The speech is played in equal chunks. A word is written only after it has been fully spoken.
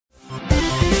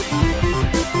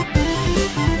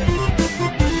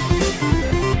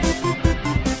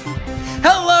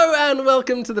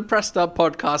welcome to the Press Start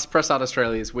Podcast, Press Start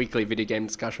Australia's weekly video game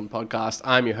discussion podcast.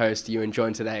 I'm your host, Ewan,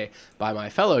 joined today by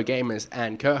my fellow gamers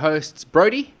and co-hosts,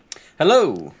 Brody.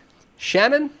 Hello.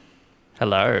 Shannon.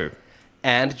 Hello.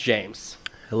 And James.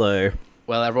 Hello.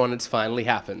 Well, everyone, it's finally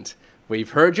happened.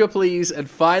 We've heard your pleas, and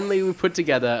finally we put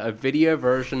together a video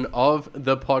version of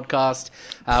the podcast.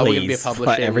 We're going to be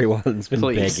publishing. Everyone's been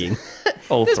begging.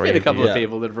 There's been a couple of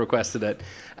people that have requested it.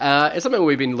 It's something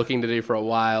we've been looking to do for a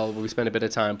while. We spent a bit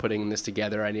of time putting this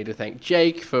together. I need to thank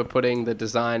Jake for putting the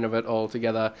design of it all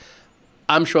together.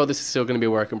 I'm sure this is still going to be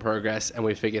a work in progress, and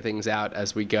we figure things out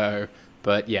as we go.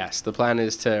 But yes, the plan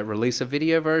is to release a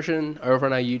video version over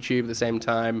on our YouTube at the same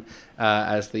time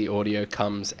as the audio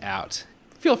comes out.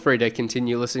 Feel free to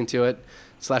continue listening to it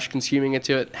 / consuming it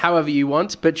to it however you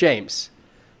want. But James,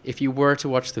 if you were to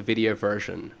watch the video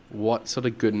version, what sort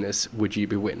of goodness would you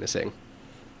be witnessing?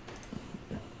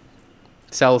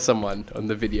 Tell someone on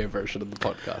the video version of the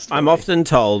podcast. I'm often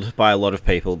told by a lot of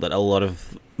people that a lot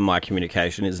of my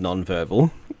communication is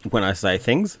non-verbal when I say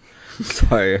things.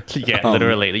 So yeah,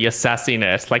 literally, your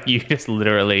sassiness, like you just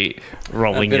literally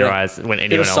rolling your eyes when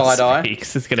anyone else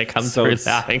speaks, is going to come through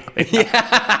loud and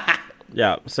clear.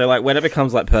 Yeah, so like when it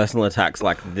becomes like personal attacks,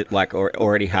 like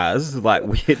already has, like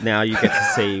now you get to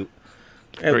see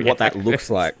what that looks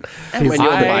like. And when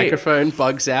your microphone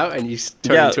bugs out and you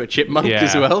turn into a chipmunk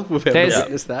as well, we've ever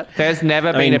witnessed that. There's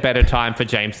never been a better time for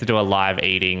James to do a live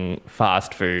eating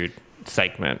fast food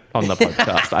segment on the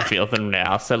podcast, I feel, than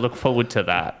now. So look forward to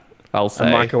that. I'll say.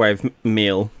 A microwave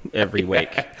meal every week.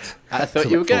 I thought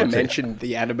you were going to mention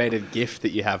the animated GIF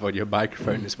that you have on your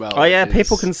microphone as well. Oh yeah,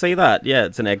 people can see that. Yeah,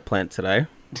 it's an eggplant today.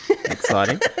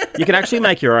 Exciting. You can actually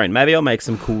make your own. Maybe I'll make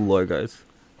some cool logos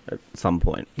at some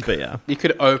point. But yeah. You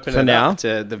could open it up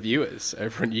to the viewers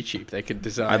over on YouTube. They could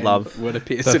design what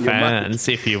appears the in your fans,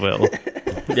 if you will.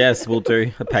 Yes, we'll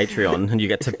do a Patreon and you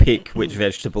get to pick which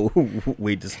vegetable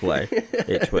we display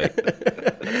each week.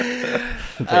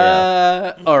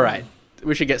 All right.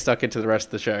 We should get stuck into the rest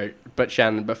of the show. But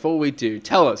Shannon, before we do,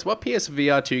 tell us, what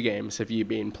PSVR 2 games have you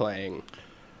been playing?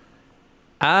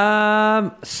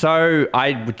 So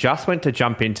I just went to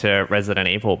jump into Resident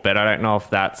Evil, but I don't know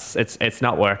if it's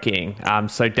not working.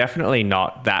 So definitely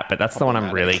not that, but that's the one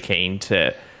I'm really keen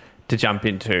to jump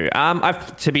into.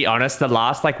 I've, to be honest, the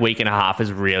last week and a half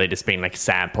has really just been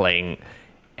sampling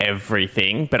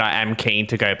everything, but I am keen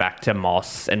to go back to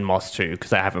Moss and Moss 2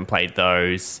 because I haven't played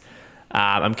those.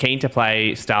 I'm keen to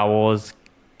play Star Wars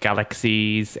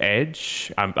Galaxy's Edge.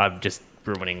 I'm just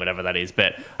ruining whatever that is,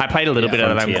 but I played a little bit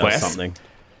of that Quest. Something.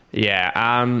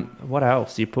 Yeah. What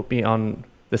else? You put me on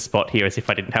the spot here as if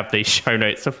I didn't have these show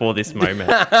notes before this moment.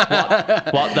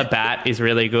 What the Bat is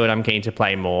really good. I'm keen to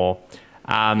play more.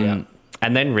 And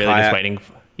then really just waiting.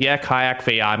 Kayak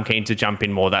VR. I'm keen to jump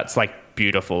in more. That's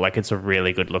beautiful. It's a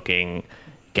really good looking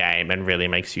game and really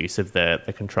makes use of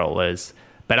the controllers.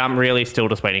 But I'm really still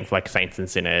just waiting for Saints and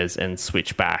Sinners and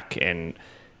Switchback and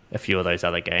a few of those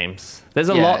other games. There's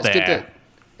a lot there.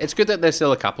 It's good that there's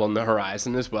still a couple on the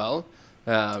horizon as well.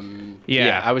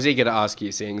 I was eager to ask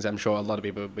you, seeing as I'm sure a lot of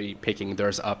people will be picking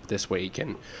theirs up this week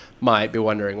and might be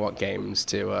wondering what games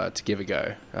to give a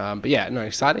go.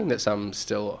 Exciting that some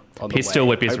still on the way. Pistol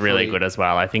Whip is really good as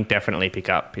well. I think definitely pick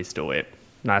up Pistol Whip.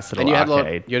 Nice little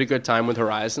arcade. You had a good time with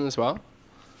Horizon as well?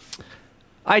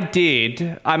 I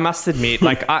did. I must admit,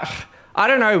 I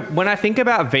don't know. When I think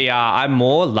about VR, I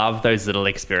more love those little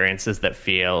experiences that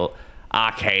feel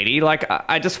arcadey.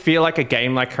 I just feel like a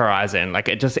game like Horizon,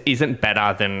 it just isn't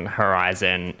better than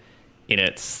Horizon in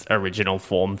its original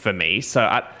form for me. So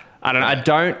I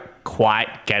don't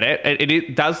quite get it.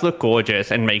 It does look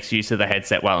gorgeous and makes use of the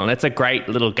headset well, and it's a great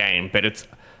little game, but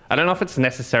I don't know if it's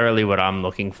necessarily what I'm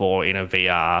looking for in a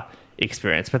VR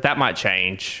experience, but that might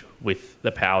change with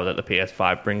the power that the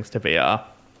PS5 brings to VR.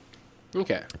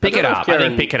 Okay. Pick it up. I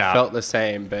think pick it up. Felt the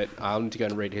same, but I'll need to go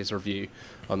and read his review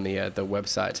on the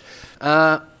website.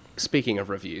 Speaking of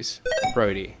reviews,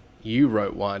 Brody, you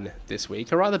wrote one this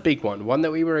week, a rather big one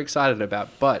that we were excited about,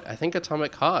 but I think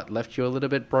Atomic Heart left you a little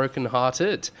bit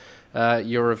broken-hearted.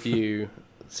 Your review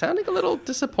sounding a little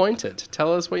disappointed.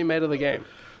 Tell us what you made of the game.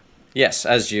 Yes,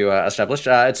 as you established,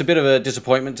 it's a bit of a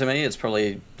disappointment to me. It's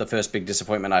probably the first big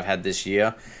disappointment I've had this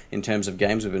year in terms of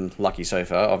games. We've been lucky so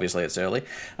far. Obviously, it's early.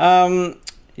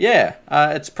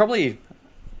 It's probably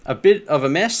a bit of a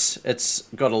mess. It's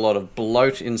got a lot of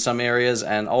bloat in some areas,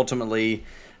 and ultimately,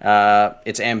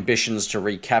 its ambitions to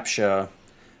recapture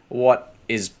what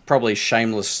is probably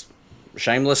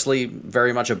shamelessly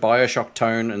very much a BioShock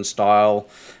tone and style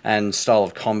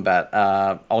of combat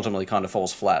ultimately kind of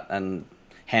falls flat and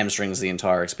hamstrings the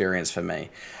entire experience for me.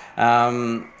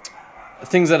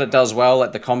 Things that it does well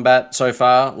at the combat so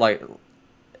far,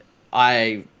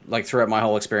 I like throughout my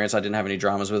whole experience, I didn't have any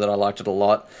dramas with it. I liked it a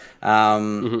lot.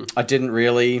 I didn't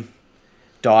really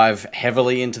dive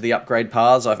heavily into the upgrade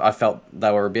paths. I felt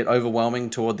they were a bit overwhelming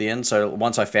toward the end. So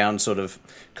once I found sort of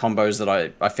combos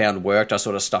that I found worked, I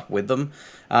sort of stuck with them.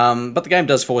 But the game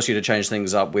does force you to change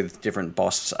things up with different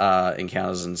boss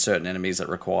encounters and certain enemies that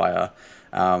require,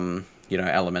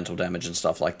 elemental damage and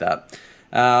stuff like that.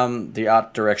 The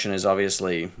art direction is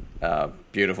obviously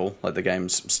beautiful. Like, the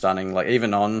game's stunning. Like,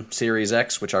 even on Series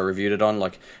X, which I reviewed it on,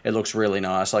 like, it looks really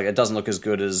nice. Like, it doesn't look as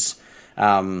good as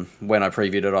when I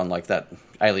previewed it on, like, that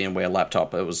Alienware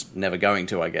laptop. It was never going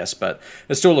to, I guess, but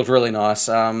it still looked really nice.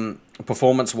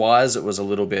 Performance wise, it was a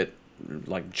little bit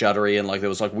like juddery, and like there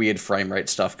was like weird frame rate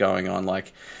stuff going on.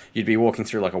 Like, you'd be walking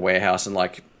through like a warehouse, and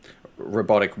like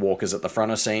robotic walkers at the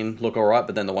front of scene look alright,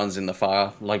 but then the ones in the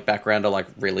far like background are like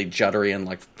really juddery and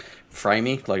like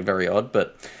framey, like very odd.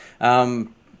 But so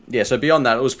beyond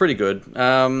that, it was pretty good.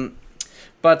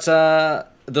 But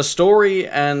the story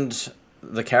and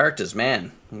the characters,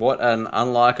 man, what an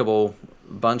unlikable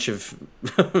bunch of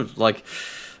like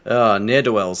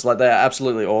ne'er-do-wells. Like, they're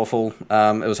absolutely awful.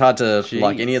 It was hard to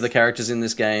like any of the characters in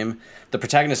this game. The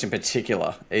protagonist in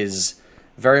particular is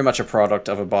very much a product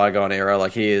of a bygone era.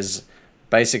 Like, he is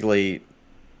basically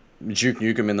Duke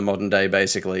Nukem in the modern day,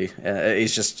 basically.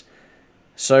 He's just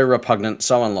so repugnant,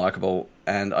 so unlikable,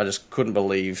 and I just couldn't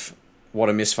believe what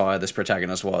a misfire this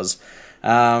protagonist was.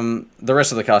 The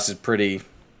rest of the cast is pretty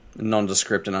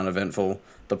nondescript and uneventful.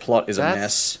 The plot is a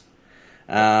mess.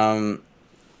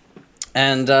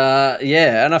 And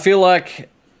I feel like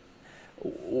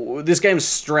this game's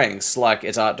strengths, like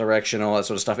its art direction, all that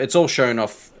sort of stuff, it's all shown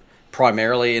off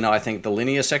primarily in, I think, the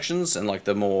linear sections and like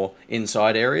the more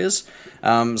inside areas.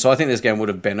 So I think this game would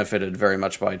have benefited very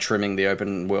much by trimming the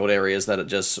open world areas that it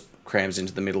just crams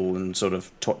into the middle and sort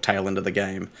of tail into the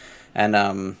game,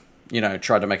 and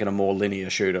try to make it a more linear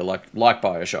shooter, like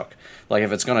BioShock. Like,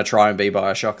 if it's going to try and be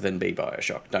BioShock, then be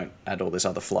BioShock. Don't add all this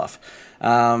other fluff.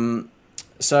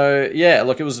 So, yeah,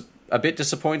 look, it was a bit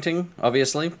disappointing,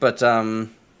 obviously, but, I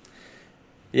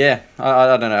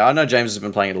don't know. I know James has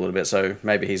been playing it a little bit, so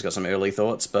maybe he's got some early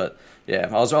thoughts, but, yeah,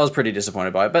 I was pretty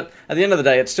disappointed by it. But at the end of the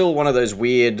day, it's still one of those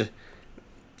weird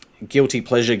guilty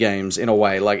pleasure games, in a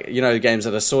way. Like, games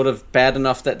that are sort of bad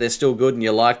enough that they're still good and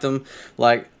you like them.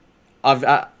 Like,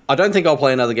 I don't think I'll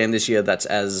play another game this year that's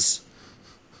as,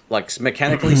 like,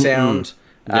 mechanically sound,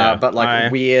 but,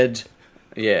 like, weird.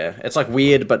 Yeah, it's, like,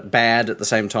 weird but bad at the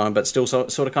same time, but still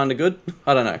sort of kind of good.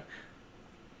 I don't know.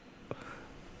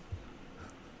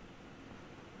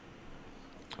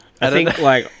 I think,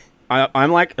 like,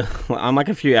 I'm like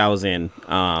a few hours in,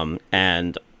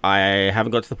 and I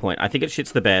haven't got to the point. I think it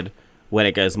shits the bed when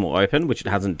it goes more open, which it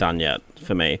hasn't done yet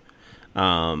for me.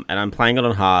 And I'm playing it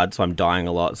on hard, so I'm dying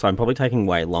a lot. So I'm probably taking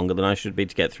way longer than I should be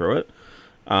to get through it.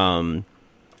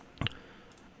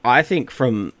 I think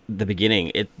from the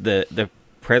beginning, the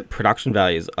production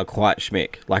values are quite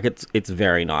schmick. Like, it's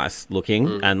very nice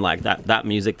looking, and like that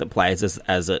music that plays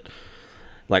as it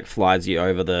like flies you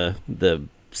over the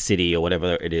city or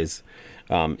whatever it is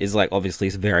like obviously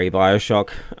it's very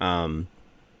BioShock.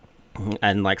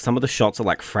 And like some of the shots are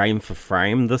like frame for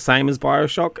frame the same as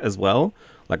BioShock as well.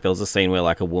 Like, there was a scene where,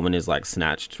 like, a woman is, like,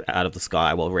 snatched out of the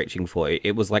sky while reaching for it.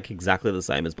 It was, like, exactly the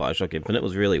same as BioShock Infinite. It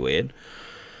was really weird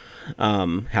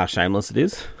how shameless it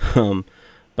is.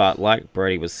 But like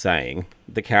Brody was saying,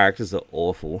 the characters are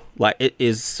awful. Like, it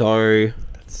is so...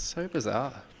 That's so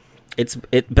bizarre.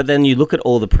 But then you look at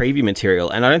all the preview material,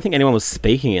 and I don't think anyone was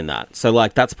speaking in that. So,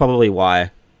 like, that's probably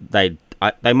why they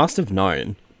must have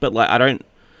known. But, like, I don't...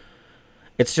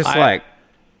 It's just, I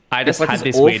just had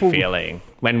this weird feeling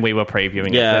when we were previewing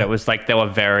it, that it was like they were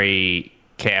very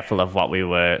careful of what we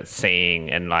were seeing,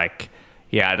 and like,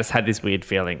 I just had this weird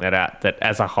feeling that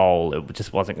as a whole, it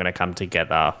just wasn't going to come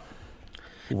together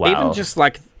well. Even just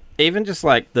like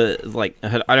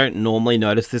I don't normally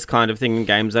notice this kind of thing in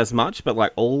games as much, but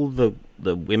like all the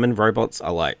women robots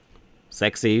are like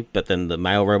sexy, but then the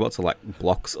male robots are like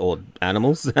blocks or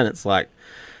animals, and it's like,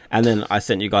 and then I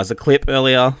sent you guys a clip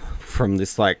earlier from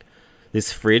this like.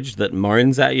 This fridge that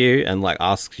moans at you and like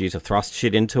asks you to thrust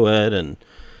shit into it, and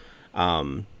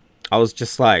I was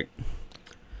just like,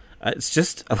 it's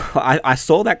just I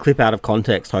saw that clip out of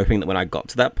context, hoping that when I got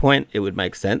to that point it would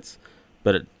make sense,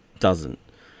 but it doesn't.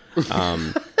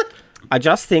 I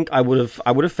just think I would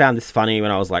have found this funny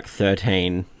when I was like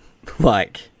 13,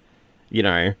 like,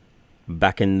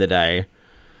 back in the day.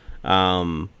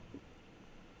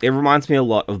 It reminds me a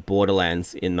lot of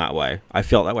Borderlands in that way. I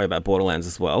felt that way about Borderlands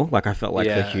as well. Like, I felt like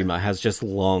the humor has just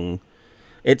long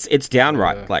It's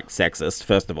downright like sexist,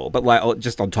 first of all, but like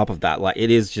just on top of that, like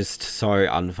it is just so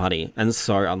unfunny and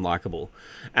so unlikable,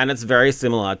 and it's very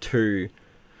similar to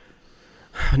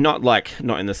not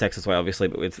in the sexist way, obviously,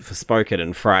 but with Forspoken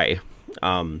and Frey,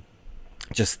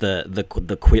 just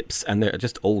the quips, and they're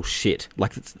just all shit.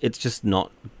 Like it's just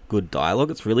not good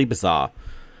dialogue. It's really bizarre.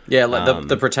 Yeah, like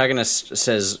the protagonist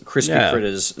says crispy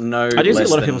critters no I do see a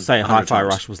lot of less people than say 100 Hi-Fi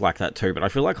times. Rush was like that too, but I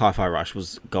feel like Hi-Fi Rush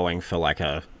was going for like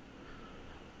a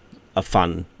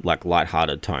fun, like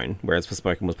light-hearted tone, whereas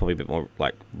Forspoken was probably a bit more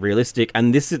like realistic.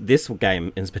 And this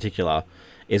game in particular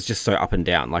is just so up and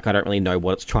down. Like I don't really know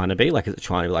what it's trying to be. Like is it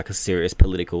trying to be like a serious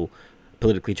politically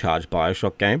charged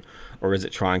BioShock game, or is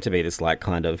it trying to be this like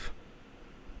kind of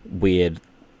weird,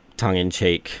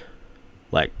 tongue-in-cheek,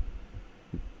 like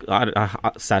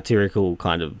satirical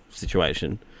kind of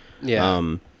situation?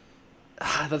 Yeah.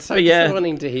 That's so yeah,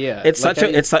 disappointing to hear. It's Like,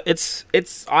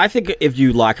 it's I think if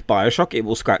you like BioShock, it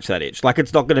will scratch that itch. Like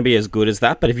it's not going to be as good as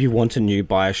that, but if you want a new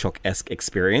BioShock-esque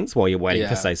experience while you're waiting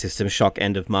for, say, System Shock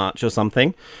end of March or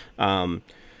something,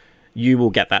 you will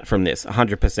get that from this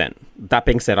 100%. That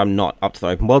being said, I'm not up to the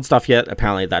open world stuff yet.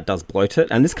 Apparently that does bloat it,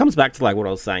 and this comes back to like what I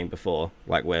was saying before,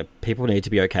 like where people need to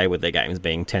be okay with their games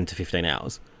being 10 to 15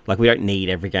 hours. Like we don't need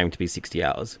every game to be 60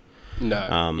 hours.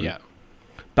 No. Yeah.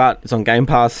 But it's on Game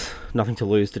Pass. Nothing to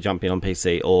lose to jump in on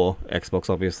PC or Xbox,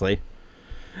 obviously.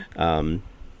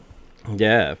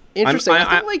 Yeah. Interesting.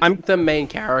 I think like the main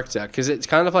character, because it's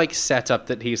kind of like set up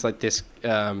that he's like this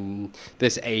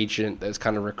this agent that's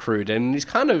kind of recruited, and he's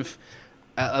kind of,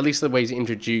 at least the way he's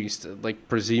introduced, like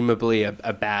presumably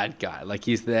a bad guy. Like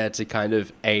he's there to kind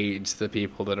of aid the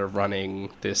people that are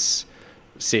running this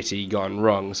city gone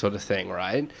wrong sort of thing,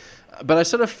 right? But I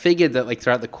sort of figured that like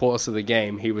throughout the course of the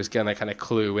game, he was going to kind of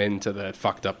clue into the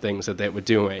fucked up things that they were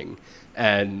doing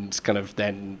and kind of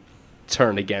then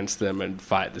turn against them and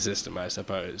fight the system, I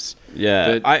suppose.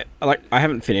 Yeah, but, I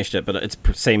haven't finished it, but it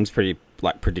seems pretty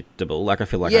like predictable. Like I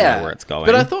feel like I know where it's going.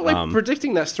 But I thought like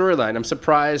predicting that storyline, I'm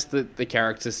surprised that the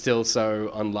character's still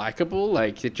so unlikable.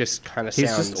 Like it just kind of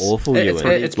sounds just awful.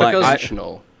 It's like,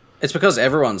 because it's because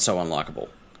everyone's so unlikable.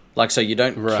 Like, so you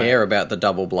don't care about the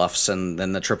double bluffs and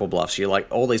then the triple bluffs. You're like,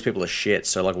 all these people are shit,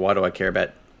 so, like, why do I care about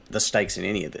the stakes in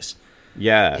any of this?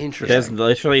 Yeah. Interesting. There's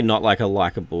literally not, like, a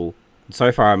likable...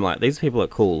 So far, I'm like, these people are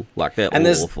cool. Like, they're and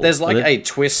all awful. There's, like, a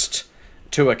twist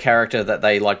to a character that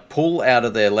they, like, pull out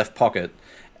of their left pocket,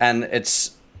 and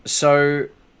it's so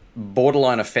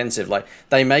borderline offensive. Like,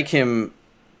 they make him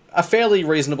a fairly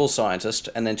reasonable scientist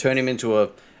and then turn him into a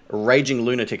raging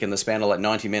lunatic in the span of, like,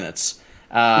 90 minutes.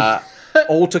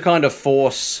 All to kind of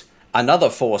force another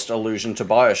forced allusion to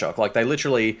BioShock. Like, they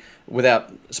literally,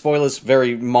 without spoilers,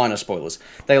 very minor spoilers,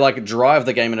 they, like, drive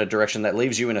the game in a direction that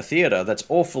leaves you in a theater that's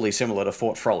awfully similar to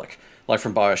Fort Frolic, like,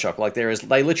 from BioShock. Like,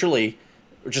 they literally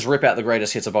just rip out the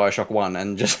greatest hits of BioShock 1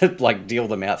 and just, like, deal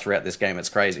them out throughout this game. It's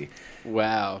crazy.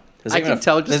 Wow. I can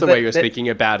tell just the way you're speaking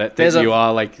about it that you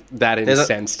are, like, that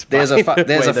incensed. There's a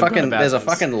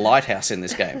fucking lighthouse in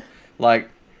this game. Like...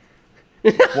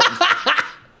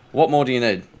 What more do you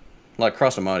need? Like,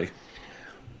 Christ almighty.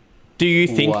 Do you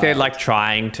think they're, like,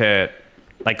 trying to,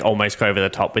 like, almost go over the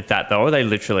top with that, though? Or are they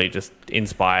literally just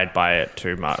inspired by it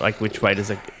too much? Like, which way does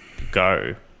it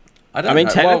go? I mean,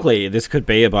 technically, this could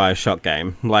be a BioShock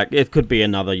game. Like, it could be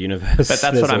another universe. But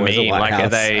that's what I mean. Like, are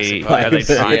they trying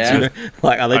to...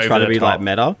 Like, are they trying to be, like,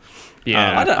 meta?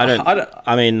 Yeah.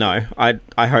 I mean, no.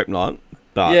 I hope not.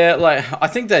 But yeah, like, I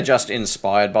think they're just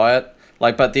inspired by it.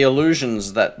 Like, but the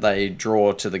allusions that they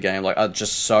draw to the game, like, are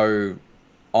just so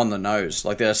on the nose.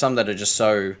 Like, there are some that are just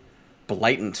so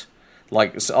blatant.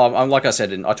 Like, so I'm like I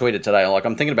said, I tweeted today, like,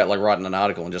 I'm thinking about, like, writing an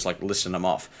article and just, like, listing them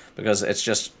off. Because it's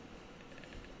just...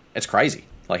 It's crazy,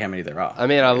 like, how many there are. I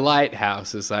mean, a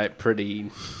lighthouse is, like, pretty...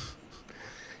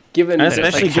 Given, and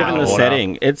especially like given the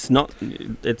setting, it's not.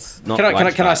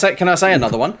 Can I say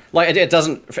another one? Like, it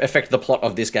doesn't affect the plot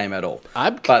of this game at all.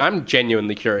 I'm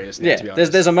genuinely curious now, to be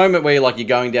honest. There's a moment where you're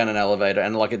going down an elevator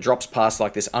and, like, it drops past,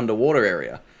 like, this underwater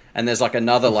area, and there's, like,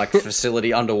 another, like,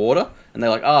 facility underwater, and they're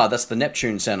like, that's the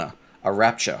Neptune Center, a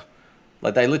Rapture.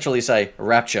 Like, they literally say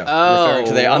Rapture, referring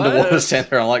to their underwater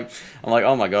center. I'm like,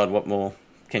 oh my god, what more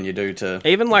can you do to...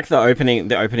 Even, like, the opening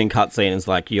cutscene is,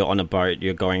 like, you're on a boat,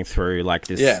 you're going through, like,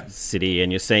 this city, and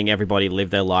you're seeing everybody live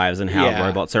their lives and how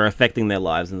robots are affecting their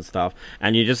lives and stuff.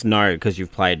 And you just know, because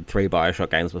you've played 3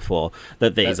 BioShock games before,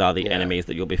 that these are the enemies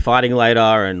that you'll be fighting later,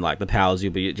 and, like, the powers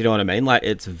you'll be... Do you know what I mean? Like,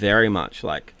 it's very much,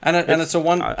 like... It's a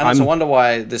wonder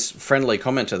why this friendly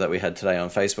commenter that we had today on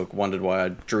Facebook wondered why I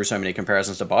drew so many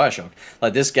comparisons to BioShock.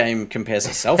 Like, this game compares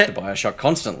itself to BioShock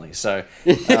constantly, so...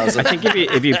 I think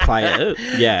if you play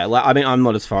it... Yeah, like I mean, I'm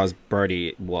not as far as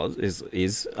Brody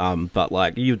is, but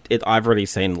like I've already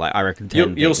seen like I reckon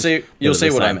 10 you'll see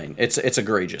what I same. mean. It's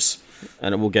egregious,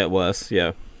 and it will get worse.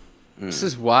 Yeah, This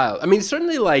is wild. I mean,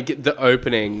 certainly like the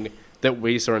opening that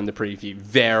we saw in the preview,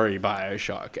 very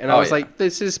Bioshock, and I was like,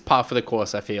 this is par for the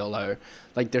course. I feel though,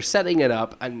 like they're setting it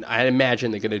up, and I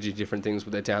imagine they're going to do different things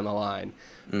with it down the line.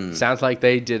 Sounds like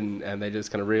they didn't, and they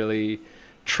just kind of really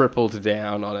tripled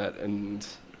down on it, and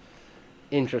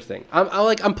interesting.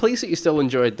 I'm pleased that you still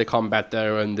enjoyed the combat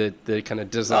though, and the kind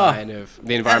of design of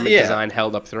the environment design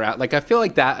held up throughout. Like I feel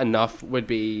like that enough would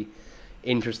be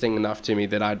interesting enough to me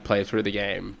that I'd play through the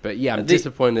game. But yeah, I'm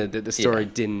disappointed that the story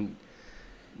didn't.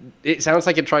 It sounds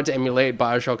like it tried to emulate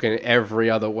Bioshock in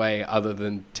every other way other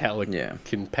than tell a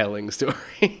compelling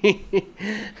story.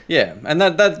 Yeah, and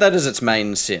that is its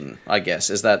main sin, I guess,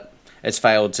 is that it's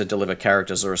failed to deliver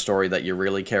characters or a story that you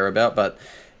really care about. But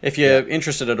if you're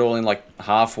interested at all in like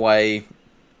halfway,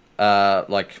 I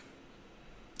don't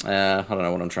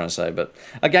know what I'm trying to say, but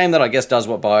a game that I guess does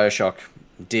what Bioshock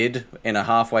did in a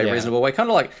halfway reasonable way, kind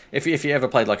of like if you ever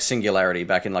played like Singularity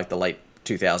back in like the late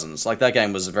 2000s, like that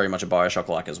game was very much a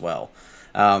Bioshock-like as well.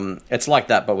 It's like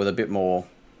that, but with a bit more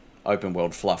open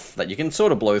world fluff that you can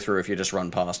sort of blow through if you just run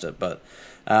past it. But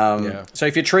so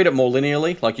if you treat it more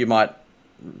linearly, like you might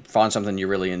find something you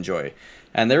really enjoy,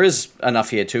 and there is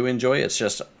enough here to enjoy. It's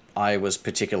just I was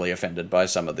particularly offended by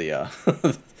some of the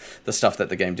the stuff that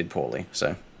the game did poorly.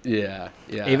 So yeah.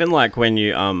 Even like when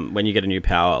you get a new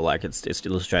power, like it's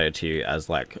illustrated to you as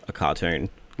like a cartoon,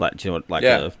 like do you know what, like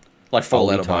a like full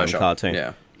out of time Bioshock cartoon.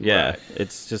 Yeah, Right.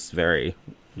 It's just very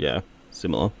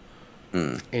similar.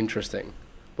 Interesting.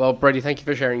 Well, Brady, thank you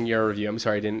for sharing your review. I'm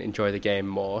sorry I didn't enjoy the game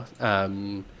more.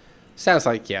 Sounds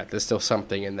like there's still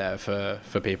something in there for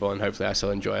people, and hopefully I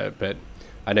still enjoy it. But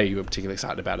I know you were particularly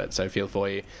excited about it, so feel for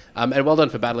you. And well done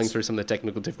for battling through some of the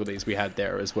technical difficulties we had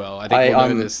there as well. I think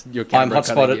we'll notice your camera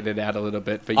kind of in and out a little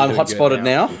bit. But I'm hotspotted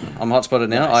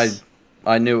now. Nice.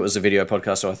 I knew it was a video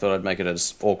podcast, so I thought I'd make it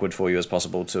as awkward for you as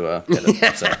possible to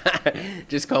edit. So.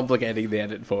 Just complicating the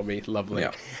edit for me. Lovely.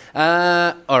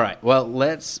 Yeah. All right. Well,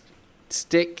 let's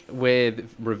stick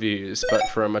with reviews, but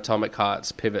from Atomic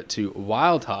Hearts, pivot to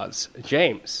Wild Hearts.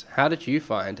 James, how did you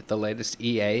find the latest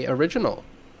EA original?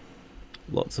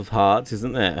 Lots of hearts,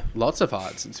 isn't there? Lots of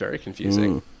hearts. It's very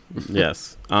confusing.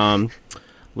 Yes.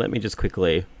 Let me just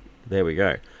quickly. There we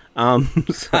go.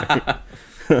 Nice.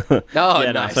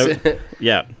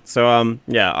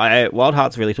 Wild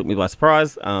Hearts really took me by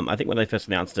surprise. I think when they first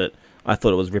announced it, I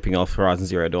thought it was ripping off Horizon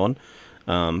Zero Dawn,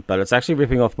 but it's actually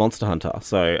ripping off Monster Hunter.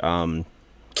 So,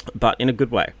 but in a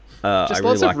good way. Just I really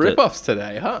lots of liked rip-offs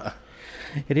today, huh?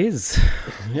 It is.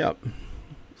 Yep.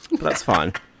 But that's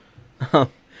fine.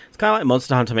 It's kind of like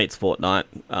Monster Hunter meets Fortnite.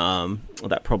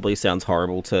 That probably sounds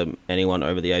horrible to anyone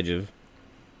over the age of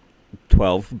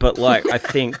 12, but like I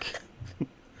think.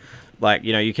 Like,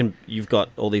 you know, you've got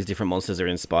all these different monsters that are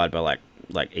inspired by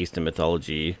like Eastern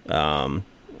mythology,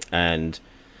 and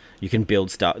you can build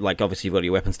stuff. Like, obviously, you've got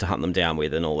your weapons to hunt them down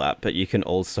with and all that, but you can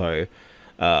also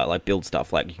like build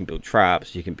stuff. Like, you can build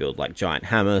traps, you can build like giant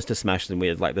hammers to smash them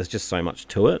with. Like, there's just so much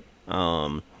to it.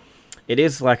 It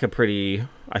is like a pretty,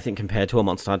 I think, compared to a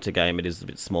Monster Hunter game, it is a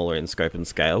bit smaller in scope and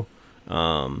scale.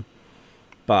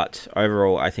 But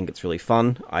overall, I think it's really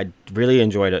fun. I really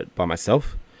enjoyed it by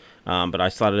myself. But I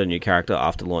started a new character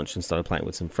after launch and started playing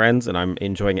with some friends, and I'm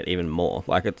enjoying it even more.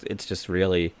 Like, it's just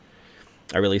really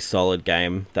a really solid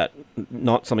game that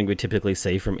not something we typically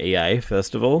see from EA,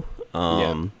 first of all.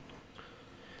 And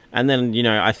then, you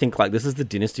know, I think, like, this is the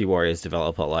Dynasty Warriors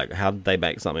developer. Like, how did they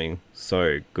make something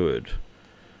so good?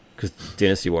 Because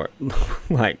Dynasty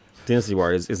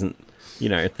Warriors isn't, you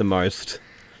know, the most...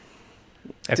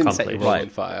 Didn't set you on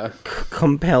fire.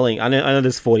 Compelling. I know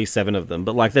there's 47 of them,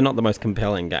 but like they're not the most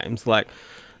compelling games. Like,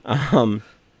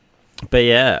 but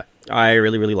yeah, I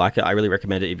really, really like it. I really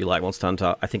recommend it if you like Monster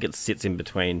Hunter. I think it sits in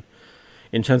between,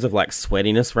 in terms of like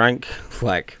sweatiness rank,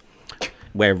 like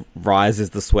where Rise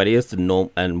is the sweatiest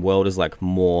and World is like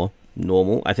more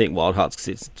normal. I think Wild Hearts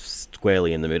sits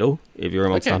squarely in the middle if you're a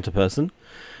Monster Hunter person.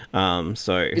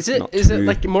 So is it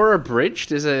like more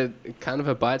abridged? Is it kind of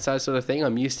a bite-sized sort of thing?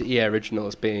 I'm used to EA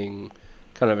Originals being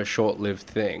kind of a short-lived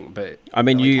thing, but I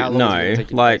mean,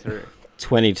 like, like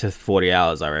 20 to 40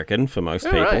 hours, I reckon, for most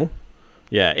people. Right.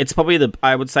 Yeah, it's probably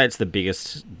I would say it's the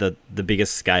biggest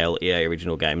scale EA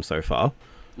Original game so far.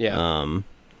 Yeah.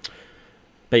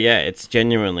 But yeah, it's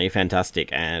genuinely fantastic,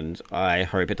 and I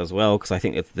hope it does well because I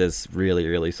think there's really,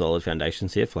 really solid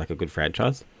foundations here for like a good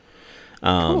franchise.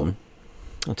 Cool.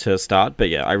 To start, but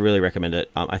yeah, I really recommend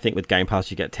it. I think with Game Pass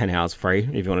you get 10 hours free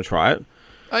if you want to try it.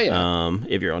 Oh, yeah.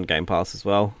 If you're on Game Pass as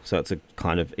well. So it's a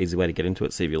kind of easy way to get into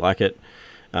it, see if you like it.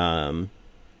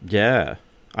 Yeah.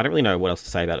 I don't really know what else to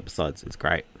say about it besides it's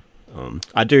great.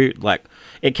 I do, like,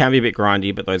 it can be a bit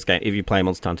grindy, but those games, if you play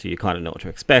Monster Hunter, you kind of know what to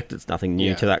expect. It's nothing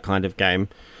new to that kind of game.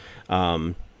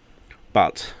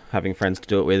 But having friends to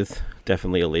do it with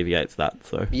definitely alleviates that.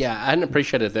 So Yeah, I hadn't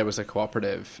appreciated there was a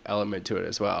cooperative element to it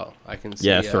as well. I can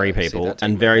see, 3 people,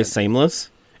 and very seamless.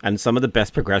 And some of the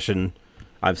best progression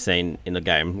I've seen in the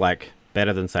game, like,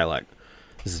 better than, say, like,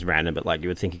 this is random, but, like, you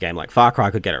would think a game like Far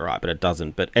Cry could get it right, but it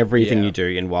doesn't. But everything you do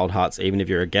in Wild Hearts, even if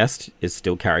you're a guest, is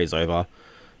still carries over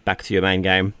back to your main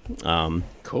game.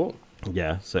 Cool.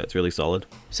 Yeah, so it's really solid.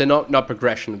 So not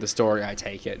progression of the story, I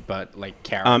take it, but, like,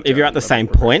 character. If you're at the same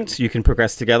point, you can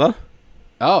progress together.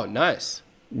 Oh, nice.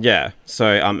 Yeah, so,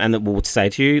 and it will say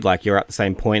to you, like, you're at the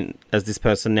same point as this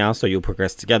person now, so you'll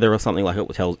progress together or something, like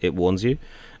it warns you.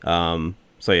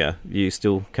 So, yeah, you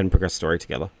still can progress story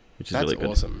together, which is really good.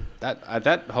 That's awesome.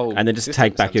 That whole and then just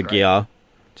take back your gear.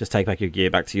 Just take back your gear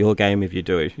back to your game if you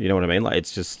do. You know what I mean? Like,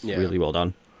 it's just really well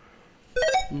done.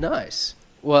 Nice.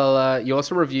 Well, you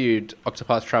also reviewed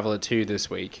Octopath Traveler 2 this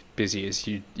week, busy as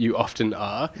you often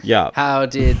are. Yeah. How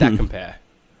did that compare?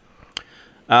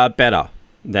 Better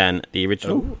than the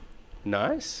original. Ooh,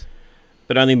 nice.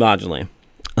 But only marginally.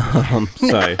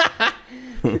 So,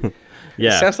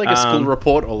 yeah. Sounds like a school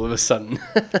report all of a sudden.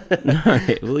 No,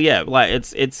 well, yeah, like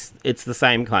it's the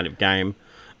same kind of game.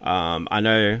 I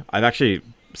know I've actually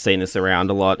seen this around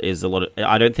a lot.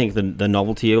 I don't think the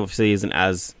novelty obviously isn't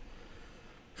as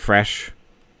fresh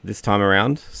this time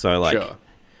around. So, like, sure.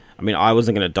 I mean, I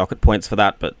wasn't going to dock it points for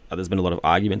that, but there's been a lot of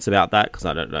arguments about that because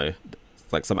I don't know.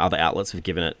 Like, some other outlets have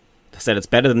said it's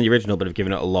better than the original, but have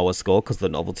given it a lower score because the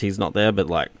novelty's not there. But,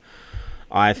 like,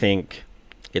 I think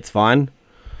it's fine.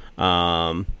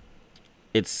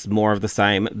 It's more of the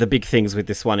same. The big things with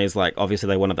this one is, like, obviously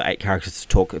they wanted the 8 characters to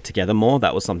talk together more.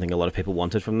 That was something a lot of people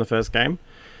wanted from the first game.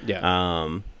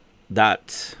 Yeah.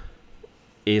 That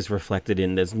is reflected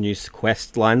in there's new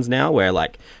quest lines now where,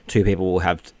 like, 2 people will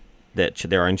have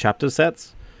their own chapter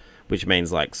sets, which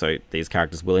means, like, so these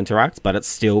characters will interact, but it's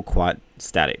still quite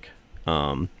static.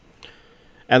 And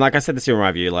like I said this in my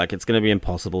review, like, it's going to be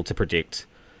impossible to predict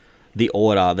the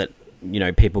order that, you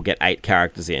know, people get 8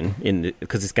 characters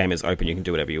because this game is open, you can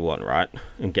do whatever you want, right?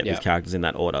 And get these characters in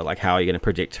that order. Like, how are you going to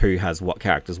predict who has what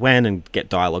characters when and get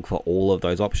dialogue for all of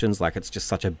those options? Like, it's just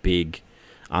such a big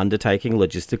undertaking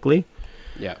logistically.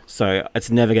 Yeah. So it's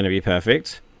never going to be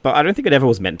perfect. But I don't think it ever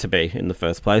was meant to be in the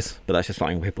first place. But that's just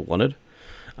something people wanted.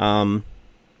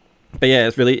 But yeah,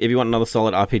 it's really, if you want another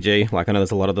solid RPG, like, I know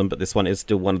there's a lot of them, but this one is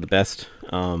still one of the best.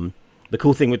 The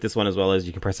cool thing with this one as well is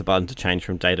you can press a button to change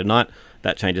from day to night.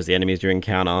 That changes the enemies you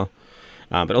encounter.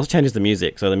 But it also changes the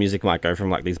music. So the music might go from,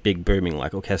 like, these big booming,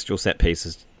 like, orchestral set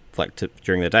pieces, like,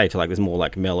 during the day to, like, there's more,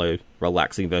 like, mellow,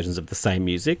 relaxing versions of the same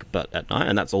music, but at night.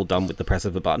 And that's all done with the press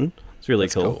of a button. It's really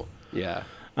cool. Yeah.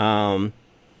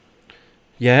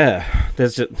 Yeah,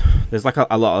 there's like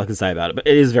a lot I can say about it, but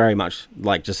it is very much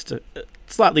like just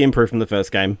slightly improved from the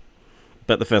first game,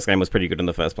 but the first game was pretty good in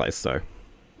the first place, so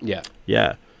yeah.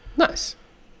 Nice.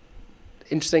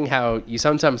 Interesting how you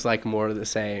sometimes like more of the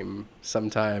same,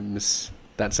 sometimes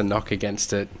that's a knock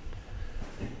against it.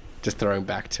 Just throwing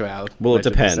back to our it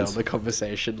depends. The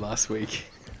conversation last week.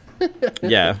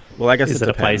 Yeah, well, I guess is it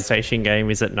a PlayStation game?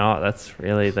 Is it not? That's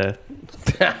really the.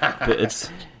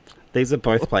 These are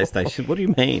both PlayStation. What do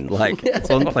you mean? Like, it's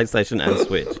on PlayStation and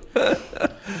Switch.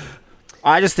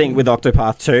 I just think with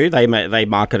Octopath 2, they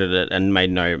marketed it and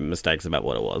made no mistakes about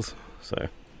what it was. So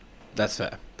that's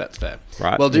fair.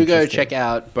 Right. Well, do go check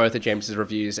out both of James's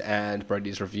reviews and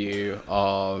Brody's review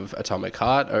of Atomic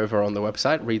Heart over on the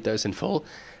website. Read those in full.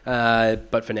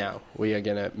 But for now, we are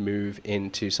going to move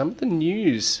into some of the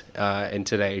news in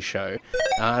today's show.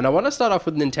 And I want to start off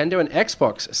with Nintendo and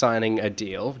Xbox signing a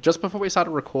deal. Just before we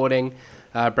started recording,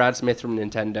 Brad Smith from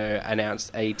Nintendo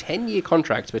announced a 10-year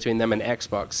contract between them and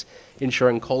Xbox,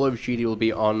 ensuring Call of Duty will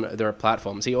be on their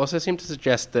platforms. He also seemed to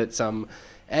suggest that some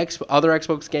other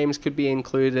Xbox games could be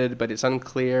included, but it's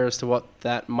unclear as to what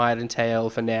that might entail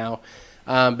for now.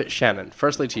 But Shannon,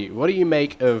 firstly to you, what do you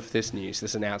make of this news,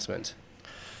 this announcement?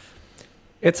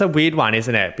 It's a weird one,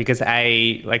 isn't it? Because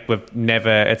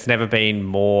it's never been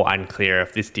more unclear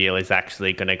if this deal is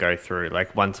actually going to go through.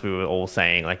 Like, once we were all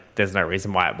saying, like, there's no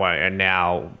reason why it won't, and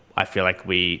now I feel like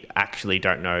we actually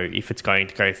don't know if it's going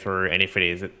to go through, and if it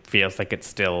is, it feels like it's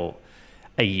still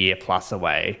a year plus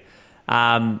away.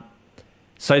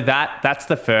 So that's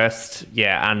the first,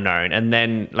 unknown. And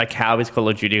then, like, how is Call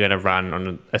of Duty going to run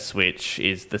on a Switch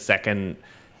is the second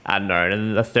unknown.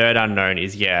 And the third unknown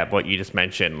is, what you just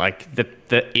mentioned. Like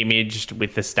the image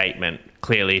with the statement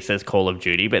clearly says Call of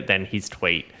Duty, but then his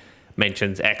tweet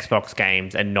mentions Xbox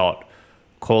games and not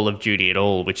Call of Duty at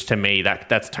all, which to me,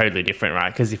 that's totally different,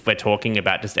 right? Because if we're talking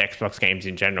about just Xbox games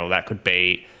in general, that could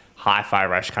be Hi-Fi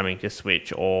Rush coming to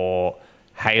Switch or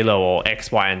Halo or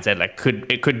X, Y, and Z. Like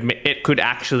it could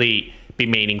actually be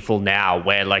meaningful now,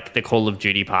 where like the Call of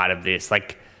Duty part of this,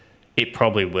 like it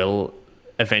probably will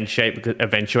eventuate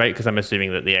because I'm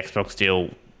assuming that the Xbox deal,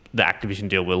 the Activision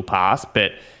deal, will pass.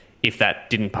 But if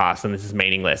that didn't pass, then this is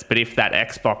meaningless. But if that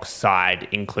Xbox side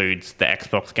includes the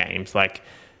Xbox games,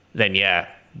 then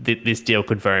this deal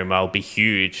could very well be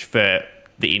huge for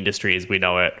the industry as we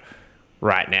know it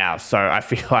right now. So I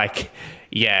feel like,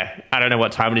 I don't know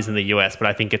what time it is in the US, but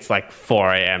I think it's like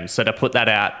 4 a.m. So to put that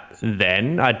out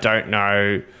then, I don't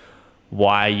know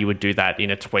why you would do that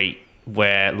in a tweet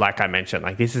where, like I mentioned,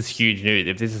 like this is huge news.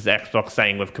 If this is Xbox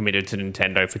saying we've committed to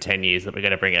Nintendo for 10 years that we're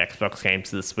going to bring Xbox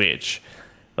games to the Switch,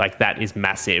 like that is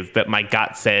massive. But my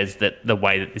gut says that the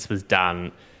way that this was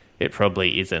done, it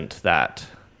probably isn't that.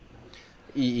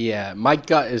 Yeah, my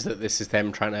gut is that this is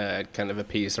them trying to kind of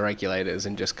appease the regulators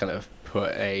and just kind of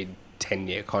put a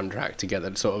 10-year contract together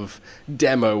to sort of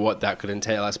demo what that could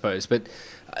entail, I suppose. But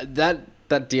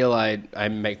that deal I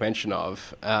make mention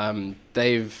of,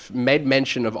 they've made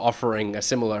mention of offering a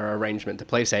similar arrangement to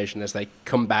PlayStation as they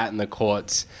combat in the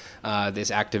courts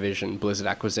this Activision Blizzard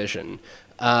acquisition.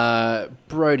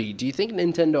 Brody, do you think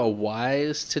Nintendo are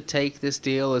wise to take this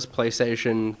deal as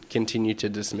PlayStation continue to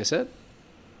dismiss it?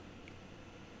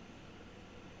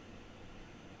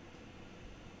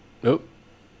 Nope.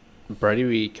 Brody,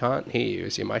 we can't hear you.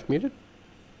 Is your mic muted?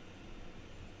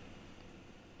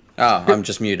 Oh, I'm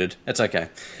just muted. It's okay.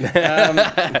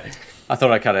 I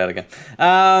thought I cut out again.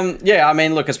 I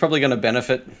mean, look, it's probably going to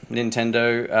benefit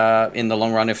Nintendo in the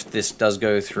long run if this does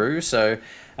go through. So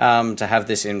to have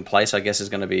this in place, I guess, is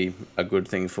going to be a good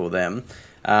thing for them.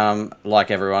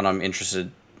 Like everyone, I'm interested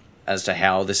as to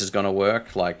how this is going to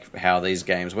work, like how these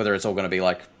games, whether it's all going to be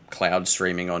like cloud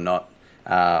streaming or not,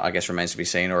 I guess remains to be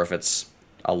seen, or if it's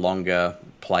a longer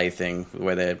play thing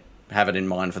where they have it in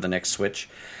mind for the next Switch.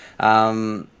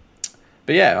 But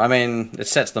I mean, it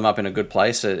sets them up in a good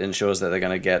place. It ensures that they're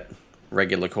going to get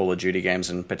regular Call of Duty games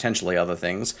and potentially other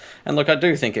things. And look, I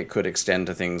do think it could extend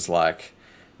to things like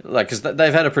because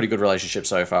they've had a pretty good relationship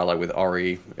so far, like with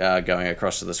Ori going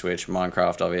across to the Switch,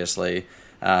 Minecraft, obviously.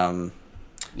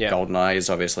 GoldenEye is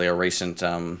obviously a recent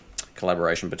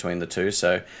collaboration between the two.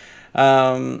 So,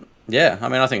 I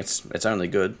mean, I think it's only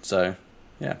good. So,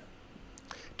 yeah.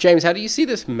 James, how do you see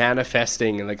this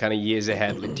manifesting in the kind of years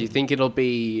ahead? Like, do you think it'll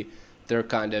be their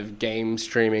kind of game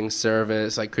streaming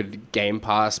service? Like, could Game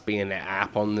Pass be an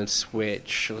app on the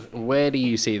Switch? Where do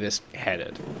you see this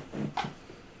headed?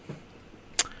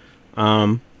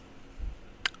 I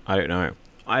don't know.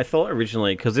 I thought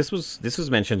originally, because this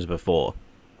was mentioned before,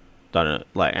 don't know,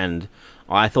 like, and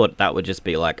I thought that would just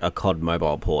be like a COD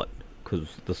mobile port, because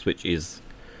the Switch is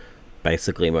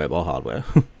basically mobile hardware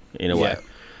in a way.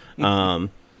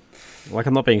 Like,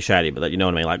 I'm not being shady, but you know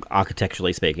what I mean. Like,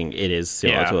 architecturally speaking, it is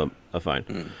similar to a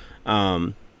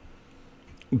phone.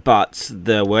 But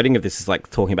the wording of this is like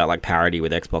talking about like parity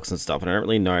with Xbox and stuff, and I don't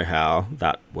really know how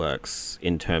that works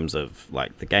in terms of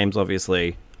like the games,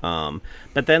 obviously.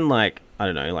 But then, like, I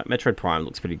don't know, like Metroid Prime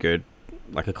looks pretty good.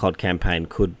 Like a COD campaign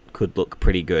could look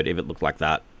pretty good if it looked like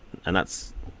that, and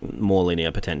that's more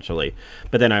linear potentially.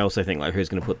 But then I also think, like, who's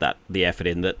going to put the effort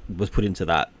in that was put into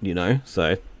that, you know?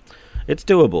 So it's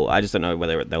doable. I just don't know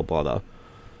whether they'll bother.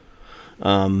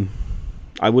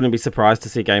 I wouldn't be surprised to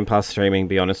see Game Pass streaming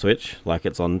be on a Switch. Like,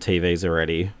 it's on TVs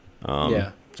already.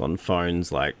 It's on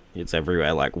phones. Like, it's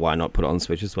everywhere. Like, why not put it on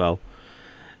Switch as well?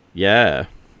 Yeah.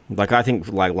 Like, I think,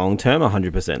 like, long term,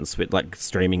 100% Switch, like,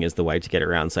 streaming is the way to get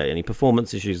around, say, any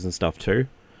performance issues and stuff too.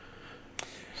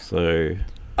 So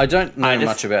I don't know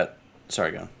much about.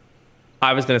 Sorry, go on.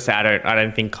 I was going to say I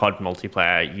don't think COD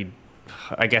multiplayer.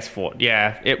 I guess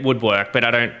it would work, but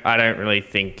I don't really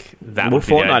think that would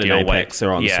be Fortnite the and Apex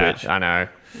are on Switch. I know.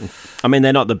 I mean,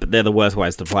 they're the worst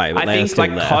ways to play, but I think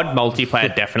like COD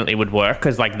multiplayer definitely would work,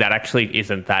 because like that actually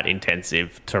isn't that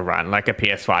intensive to run. Like a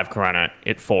PS5 can run it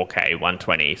at 4K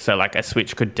 120, so like a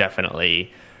Switch could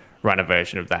definitely run a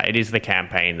version of that. It is the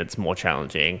campaign that's more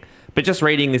challenging. But just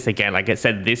reading this again, like I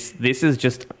said, this is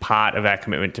just part of our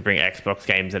commitment to bring Xbox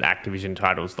games and Activision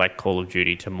titles like Call of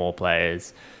Duty to more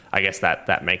players. I guess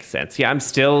that makes sense. Yeah,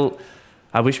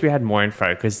 I wish we had more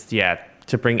info, because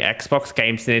to bring Xbox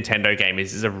games to Nintendo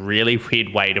games is a really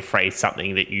weird way to phrase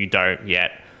something that you don't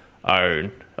yet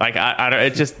own. Like, I don't.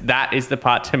 It just, that is the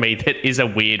part to me that is a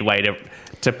weird way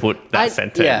to put that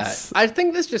sentence. Yeah, I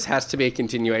think this just has to be a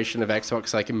continuation of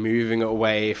Xbox, like moving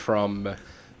away from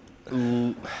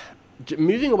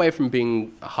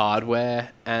being hardware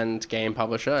and game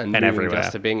publisher and moving everywhere.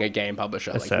 just to being a game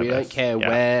publisher. Like we service. don't care Yeah.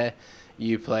 where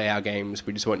you play our games,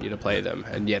 we just want you to play them.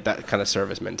 And yeah, that kind of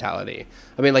service mentality.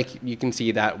 I mean, like you can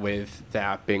see that with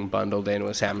that being bundled in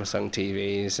with Samsung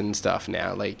TVs and stuff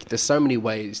now. Like there's so many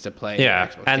ways to play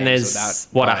Xbox and games there's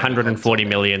without buying a 140 console.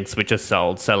 million Switches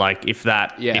sold. So like if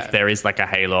there is like a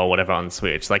Halo or whatever on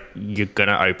Switch, like you're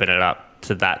gonna open it up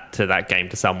to that game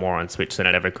to sell more on Switch than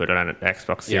it ever could on an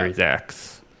Xbox Series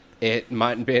X. It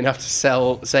mightn't be enough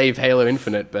to save Halo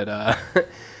Infinite, but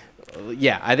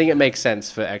yeah, I think it makes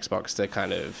sense for Xbox to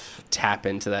kind of tap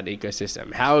into that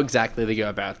ecosystem. How exactly they go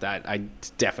about that, I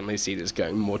definitely see this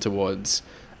going more towards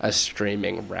a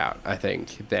streaming route, I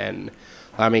think, than...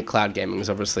 I mean, cloud gaming is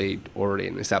obviously already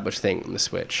an established thing on the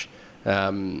Switch.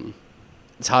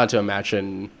 It's hard to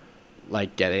imagine,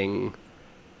 like, getting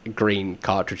green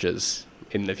cartridges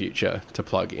in the future to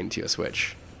plug into your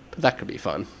Switch. But that could be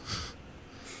fun.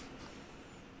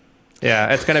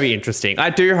 Yeah, it's going to be interesting. I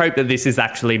do hope that this is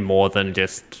actually more than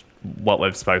just what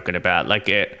we've spoken about. Like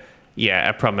a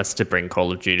promise to bring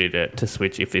Call of Duty to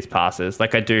Switch if this passes.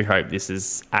 Like I do hope this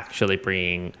is actually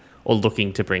bringing or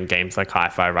looking to bring games like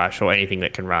Hi-Fi Rush or anything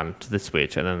that can run to the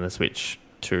Switch and then the Switch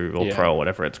 2 or Pro or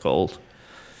whatever it's called.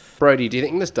 Brody, do you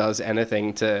think this does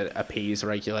anything to appease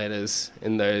regulators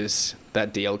in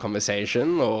that deal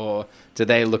conversation, or do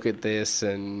they look at this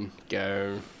and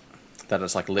go, That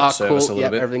it's like lip service a little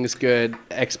bit. Everything's good,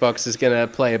 Xbox is going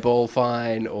to play a ball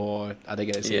fine, or are they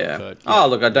going to see it for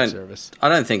look, I service?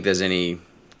 don't think there's any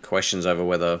questions over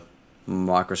whether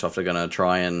Microsoft are going to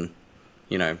try and,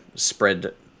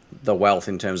 spread the wealth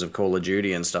in terms of Call of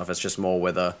Duty and stuff. It's just more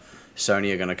whether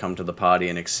Sony are going to come to the party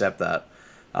and accept that.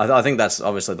 I think that's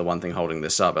obviously the one thing holding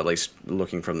this up, at least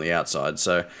looking from the outside.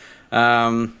 So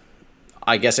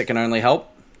I guess it can only help,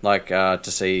 to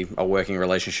see a working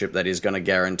relationship that is going to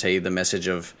guarantee the message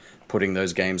of putting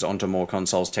those games onto more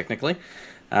consoles technically.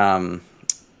 I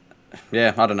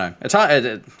don't know. It's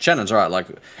hard. Shannon's right. Like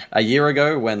a year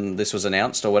ago when this was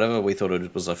announced or whatever, we thought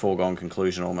it was a foregone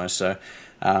conclusion almost. So,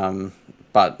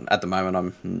 but at the moment,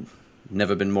 I'm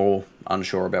never been more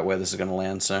unsure about where this is going to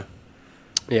land. So,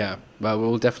 yeah, well,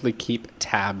 we'll definitely keep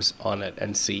tabs on it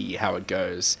and see how it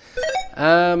goes.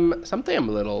 Something I'm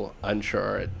a little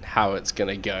unsure at how it's going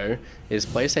to go is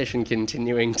PlayStation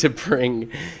continuing to bring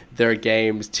their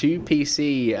games to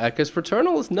PC, because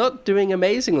Returnal is not doing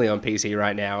amazingly on PC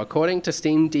right now. According to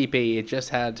Steam DB, it just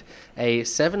had a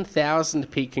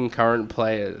 7,000 peak concurrent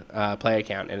player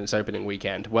count in its opening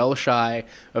weekend, well shy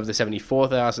of the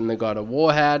 74,000 that God of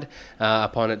War had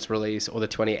upon its release, or the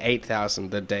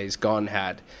 28,000 that Days Gone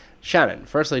had. Shannon,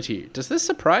 firstly to you, does this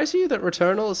surprise you that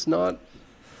Returnal is not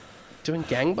doing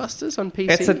gangbusters on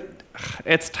PC?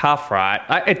 It's tough, right?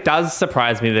 It does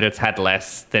surprise me that it's had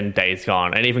less than Days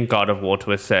Gone and even God of War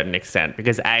to a certain extent,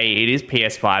 because it is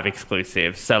PS5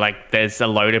 exclusive, so like there's a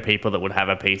load of people that would have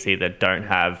a PC that don't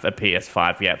have a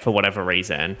PS5 yet for whatever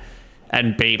reason,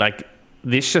 and B, like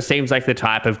this just seems like the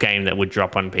type of game that would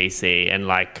drop on PC and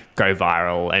like go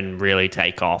viral and really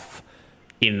take off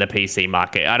in the PC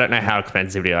market. I don't know how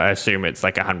expensive it is. I assume it's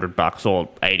like $100 or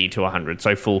 80 to 100,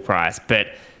 so full price, but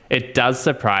it does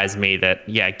surprise me that,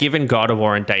 given God of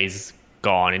War and Days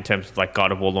Gone, in terms of like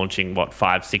God of War launching,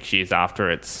 5-6 years after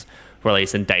its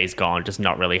release, and Days Gone just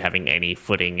not really having any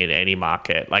footing in any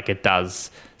market, like it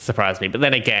does surprise me. But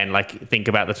then again, like think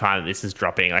about the time that this is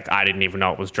dropping. Like I didn't even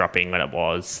know it was dropping when it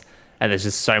was, and there's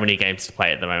just so many games to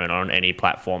play at the moment on any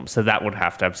platform. So that would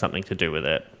have to have something to do with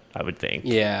it, I would think.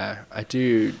 Yeah, I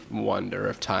do wonder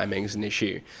if timing's an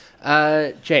issue.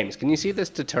 James, can you see this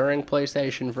deterring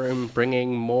PlayStation from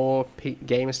bringing more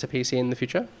games to PC in the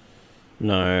future?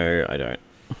 No, I don't.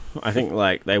 I think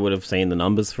like they would have seen the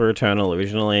numbers for Eternal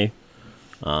originally,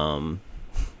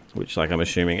 which like I'm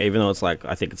assuming, even though it's like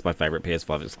I think it's my favorite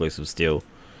PS5 exclusive still,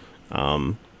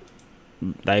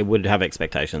 they would have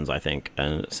expectations, I think,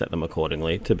 and set them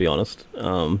accordingly. To be honest,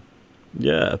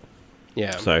 yeah.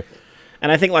 So.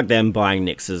 And I think like them buying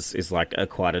Nix is like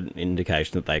quite an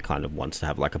indication that they kind of want to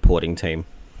have like a porting team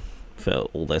for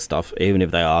all their stuff, even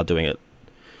if they are doing it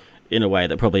in a way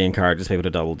that probably encourages people to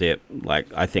double dip. Like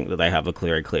I think that they have a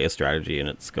clear strategy, and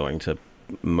it's going to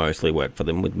mostly work for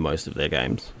them with most of their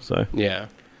games. So yeah,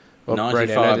 well,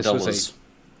 $95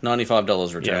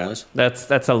 Returnal is.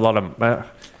 That's a lot of.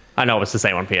 I know it's the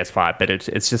same on PS5, but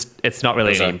it's not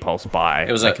really an impulse buy.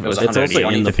 It was like, it's also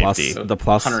in the plus. The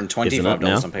plus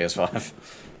 $125 on PS5.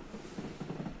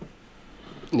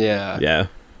 Yeah.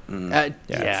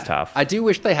 It's tough. I do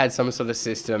wish they had some sort of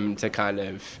system to kind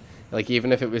of Like,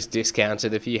 even if it was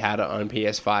discounted, if you had it on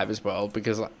PS5 as well,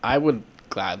 because I would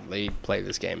gladly play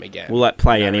this game again. Well, like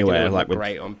play I reckon it anywhere, would like look with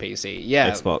great on PC.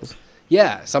 Yeah, Xbox.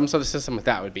 yeah, some sort of system like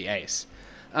that would be ace.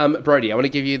 Brody, I want to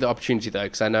give you the opportunity, though,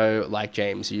 because I know, like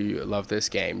James, you love this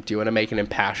game. Do you want to make an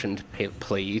impassioned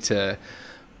plea to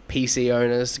PC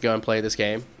owners to go and play this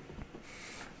game?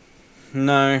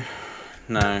 No,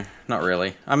 not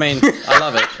really. I mean, I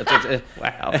love it.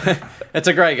 Wow. It's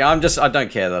a great game. I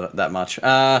don't care that much.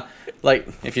 Like,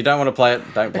 if you don't want to play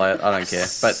it, don't play it. I don't care.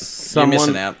 But you're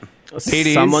missing out.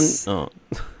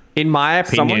 In my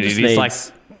opinion, it is like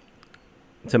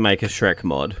to make a Shrek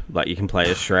mod. Like, you can play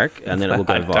as Shrek, and then it will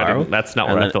go viral. That's not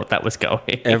where I thought that was going.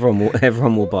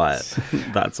 Everyone will buy it.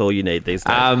 That's all you need these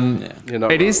days.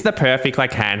 It is the perfect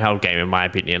like handheld game in my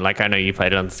opinion. Like I know you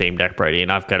played it on Steam Deck, Brody,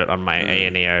 and I've got it on my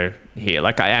ANEO here.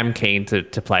 Like I am keen to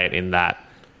play it in that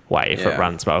way if it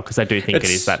runs well, because I do think it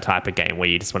is that type of game where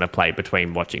you just want to play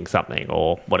between watching something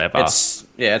or whatever.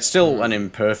 It's still an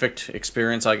imperfect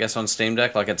experience, I guess, on Steam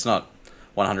Deck. Like it's not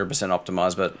 100%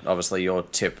 optimized, but obviously your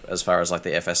tip as far as like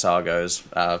the FSR goes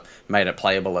made it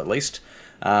playable at least.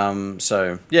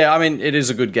 So yeah, I mean it is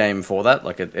a good game for that.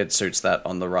 Like it suits that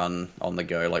on the run, on the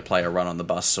go, like play a run on the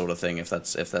bus sort of thing if that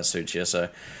suits you. So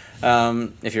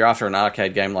if you're after an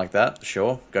arcade game like that,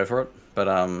 sure, go for it. But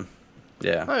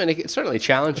yeah, I mean it's certainly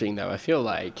challenging though. I feel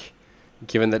like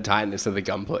given the tightness of the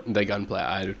gunplay,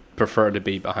 I'd prefer to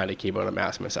be behind a keyboard and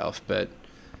mouse myself, but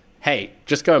hey,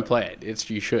 just go and play it.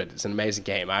 You should. It's an amazing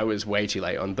game. I was way too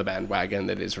late on the bandwagon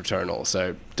that is Returnal,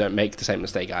 so don't make the same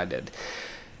mistake I did.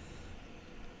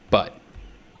 But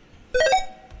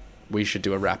we should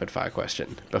do a rapid-fire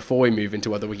question before we move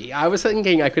into what the wiki... I was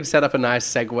thinking I could set up a nice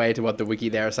segue to what the wiki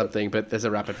there or something, but there's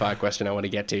a rapid-fire question I want to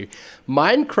get to.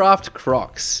 Minecraft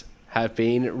Crocs have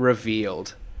been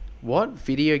revealed. What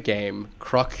video game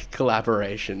Croc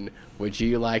collaboration would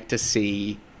you like to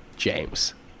see,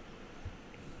 James?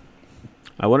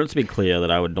 I want it to be clear that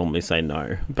I would normally say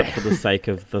no, but for the sake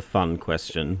of the fun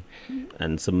question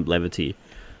and some levity,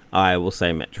 I will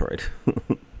say Metroid.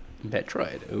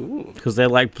 Metroid, ooh. Because they're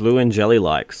like blue and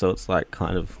jelly-like, so it's like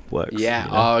kind of works. Yeah,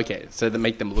 you know? Oh, okay. So they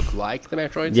make them look like the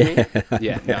Metroids, you mean?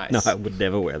 Yeah, nice. No, I would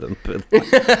never wear them. But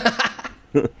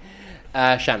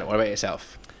Shannon, what about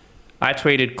yourself? I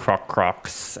tweeted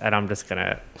Crocs, and I'm just going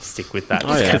to stick with that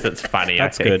because it's funny,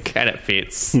 That's I think, good. and it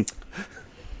fits.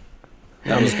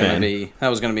 that was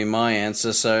going to be my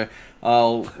answer. So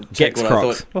I'll take Gex what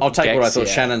Crocs. I thought. I'll take what I thought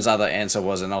yeah. Shannon's other answer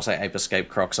was, and I'll say Ape Escape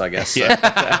Crocs, I guess. So.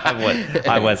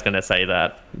 I was going to say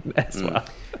that as well.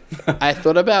 I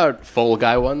thought about Fall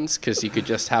Guy ones because you could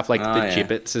just have like the yeah.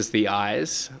 gibbets as the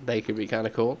eyes. They could be kind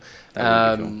of cool.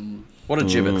 That would be cool. What are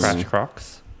gibbets? Crash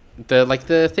Crocs.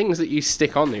 The things that you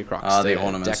stick on the Crocs. The to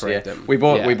ornaments. decorate Yeah, them. we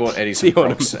bought Eddie some The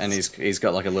Crocs, ornaments. and he's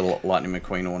got like a little Lightning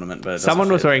McQueen ornament. But it Someone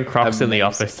was doesn't fit. wearing Crocs in the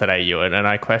Amazing. office today, Ewan, and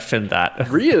I questioned that.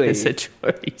 Really? Is it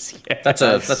choice? Yeah. That's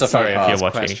a Sorry faux if you're pas.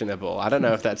 watching. Questionable. I don't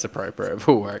know if that's appropriate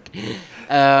for work.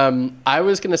 I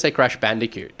was going to say Crash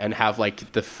Bandicoot and have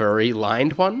like the furry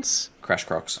lined ones. Crash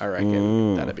Crocs. I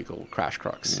reckon that'd be cool. Crash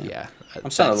Crocs. Yeah. I'm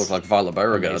starting to look like Violet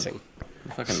Beauregard. amazing.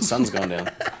 Fucking sun's gone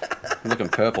down. I'm looking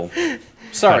purple.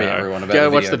 Sorry, everyone, about Go the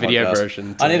watch video the video podcast.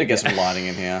 version I need too. to get some lighting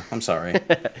in here. I'm sorry.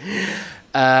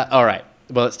 All right.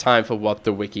 Well, it's time for What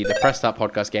the Wiki, the Press Start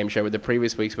podcast game show where the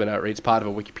previous week's winner reads part of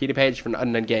a Wikipedia page for an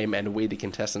unknown game, and we, the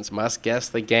contestants, must guess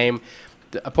the game.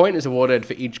 A point is awarded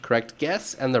for each correct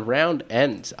guess, and the round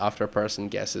ends after a person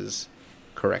guesses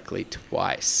correctly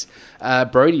twice.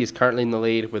 Brody is currently in the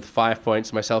lead with 5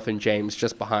 points, myself and James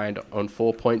just behind on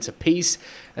 4 points apiece,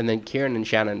 and then Kieran and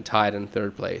Shannon tied in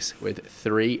third place with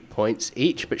 3 points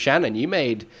each. But Shannon, you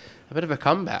made a bit of a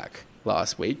comeback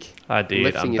last week. I did.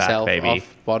 Lifting I'm yourself back, baby.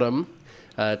 off bottom,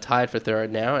 tied for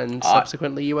third now, and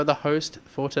subsequently you are the host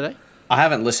for today. I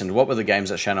haven't listened. What were the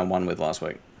games that Shannon won with last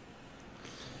week?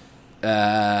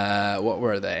 What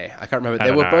were they? I can't remember. I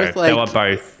They don't were know. both like They were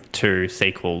both two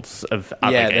sequels of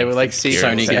other yeah, games. they were like It's sequels.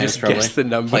 Sony So games, just probably. guess the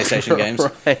number. PlayStation games.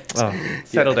 Right. Oh,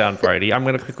 settle down, Brody. I'm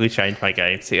going to quickly change my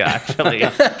games here, actually.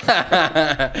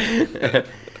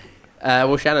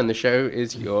 Well, Shannon, the show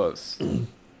is yours.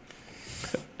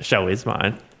 Show is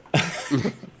mine.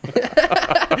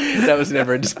 That was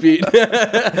never a dispute.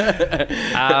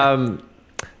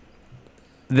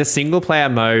 The single-player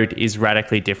mode is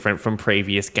radically different from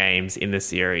previous games in the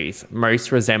series,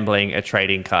 most resembling a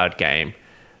trading card game.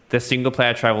 The single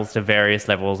player travels to various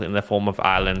levels in the form of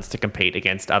islands to compete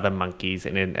against other monkeys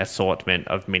in an assortment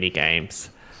of mini-games.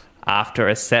 After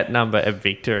a set number of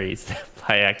victories, the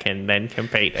player can then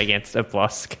compete against a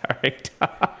boss character.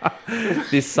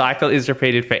 This cycle is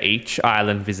repeated for each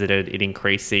island visited in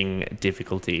increasing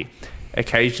difficulty.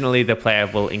 Occasionally, the player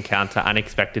will encounter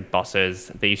unexpected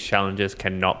bosses. These challenges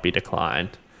cannot be declined,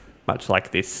 much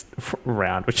like this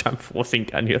round, which I'm forcing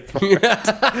down your throat.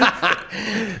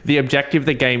 The objective of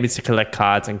the game is to collect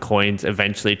cards and coins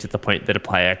eventually to the point that a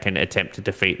player can attempt to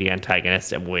defeat the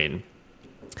antagonist and win.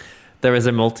 There is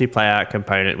a multiplayer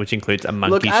component which includes a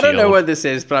monkey shield. Look, I don't know what this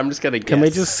is, but I'm just going to guess. Can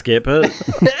we just skip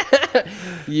it?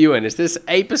 Ewan, is this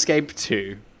Ape Escape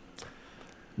 2?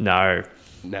 No.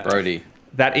 No. Brody,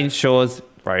 That ensures...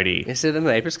 Brody. Is it an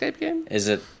Ape Escape game? is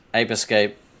it Ape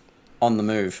Escape on the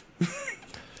move?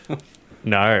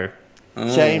 No.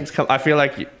 James, come, I feel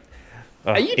like...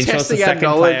 Are you ensures the testing our second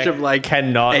knowledge player of, like,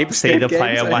 cannot Ape see the Escape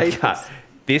player games? I one hate card. this.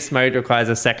 This mode requires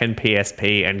a second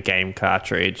PSP and game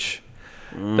cartridge.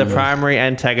 The primary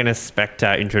antagonist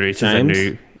Spectre introduces a James?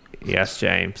 new... Yes,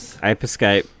 James. Ape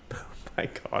Escape My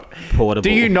God. Portable.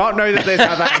 Do you not know that there's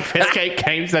other Ape Escape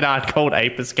games that aren't called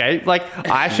Ape Escape? Like,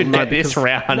 I should No, get this because-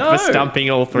 round No. for stumping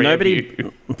all three of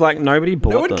you. Nobody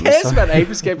bought No one them. cares so about Ape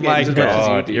Escape My games as much as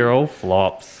you God, do. you're all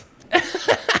flops.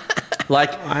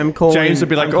 Like, I'm calling. James would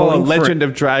be like, I'm "Oh, calling for- Legend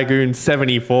of Dragoon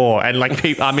 74," and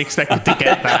like, I'm expected to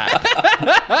get that.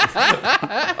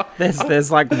 There's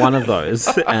like one of those,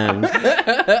 and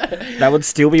that would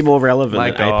still be more relevant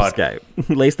My than God. Ape Escape.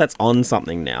 At least that's on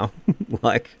something now.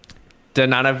 Like, Do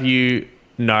none of you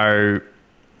know?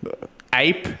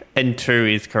 Ape and 2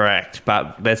 is correct,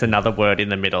 but there's another word in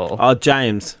the middle. oh,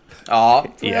 James, Oh,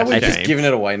 Yes, we're just James. giving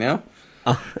it away now.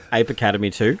 Ape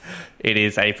Academy 2. It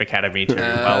is Ape Academy 2.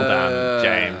 Well done,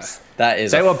 James. That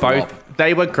is. They a were flop. both.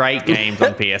 They were great games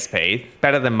on PSP.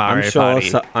 Better than Mario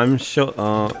Party. I'm sure.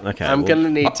 Oh, okay. I'm well, going to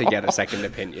need to get a second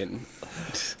opinion.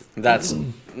 That's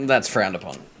frowned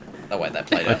upon. The way they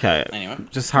played it. Okay. Anyway,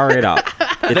 Just hurry it up.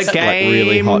 It's like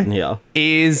really game- hot in here.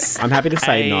 Is I'm happy to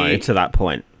say no a to that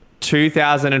point.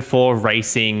 2004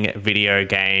 racing video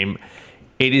game.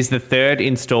 It is the third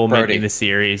installment Brody. in the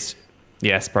series.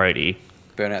 Yes, Brody.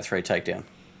 Burnout 3 Takedown.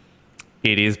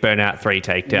 It is Burnout 3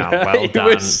 Takedown. No, Well it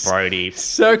done, was- Brody.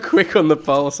 So quick on the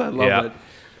pulse. I love Yeah. it.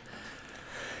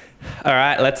 All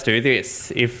right, let's do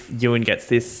this. If Ewan gets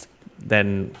this,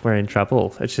 then we're in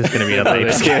trouble. It's just going to be another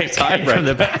escape game from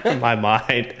the back of my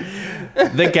mind.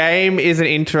 The game is an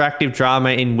interactive drama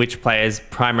in which players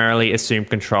primarily assume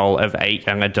control of 8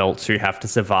 young adults who have to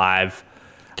survive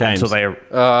James. until they...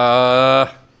 Is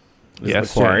it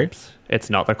Yes, The Quarry? James. It's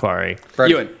not The Quarry.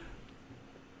 Brody, Ewan,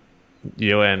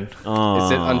 Ewan. Oh,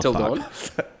 is it Until fuck. Dawn?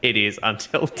 It is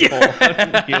Until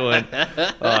Dawn. Ewan.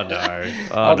 Oh, no.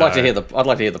 Oh, I'd like to no. hear the. I'd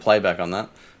like to hear the playback on that.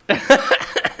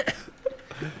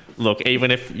 Look, even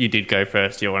if you did go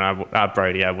first, Ewan,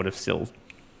 Brody, I would have still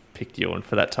picked Ewan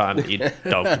for that time that you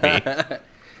dogged me.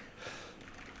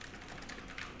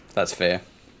 That's fair.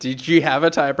 Did you have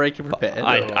a tiebreaker prepared?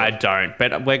 or- I don't,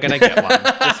 but we're going to get one.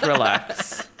 Just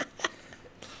relax.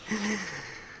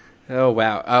 Oh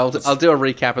wow! I'll do a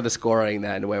recap of the scoring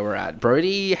then, where we're at.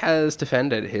 Brody has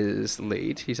defended his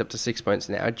lead. He's up to 6 points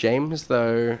now. James,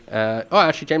 though,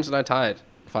 actually, James and I tied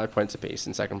 5 points apiece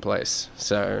in second place.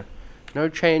 So, no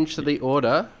change to the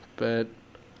order, but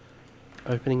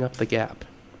opening up the gap.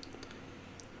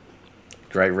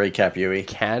 Great recap, Yui.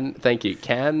 Thank you.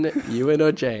 Can Ewan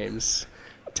or James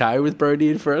tie with Brody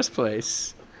in first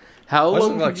place? How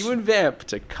Wasn't long like- did you and Vamp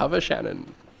to cover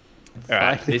Shannon? All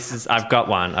right, I've got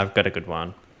one. I've got a good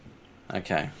one.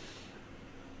 Okay.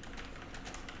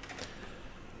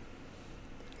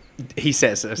 He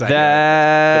says.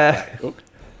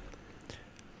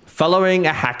 Following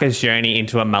a hacker's journey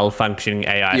into a malfunctioning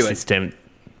AI Ewan. system.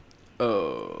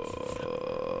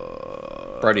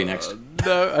 Brody next.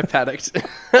 No, I panicked.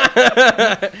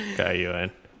 Go,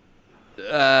 Ewan.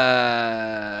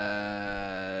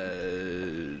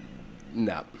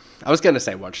 No. I was going to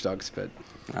say Watch Dogs, but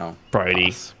Oh.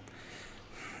 Brody.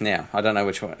 Now, I don't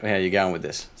know how you're going with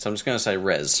this. So I'm just going to say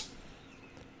Rez.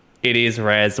 It is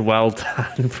Rez. Well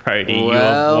done, Brody. You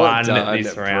Well have won done,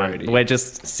 this round. Brody. We're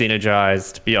just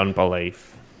synergized beyond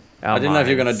belief. I didn't know if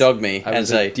you were going to dog me I and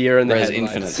was a say deer in the Rez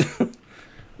headlights. Infinite.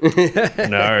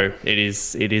 No, it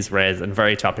is Rez and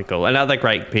very topical. Another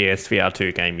great PSVR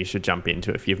 2 game you should jump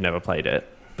into if you've never played it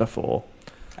before.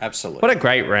 Absolutely. What a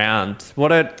great round.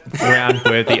 What a round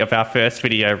worthy of our first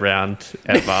video round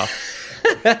ever.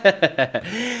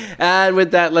 And with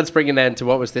that, let's bring an end to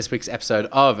what was this week's episode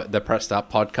of the Press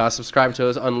Start Podcast. Subscribe to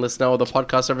us on Listener or the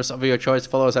podcast service of your choice.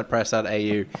 Follow us at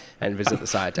press.au and visit the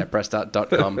site at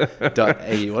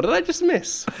pressstart.com.au. What did I just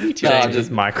miss? You two No, did. This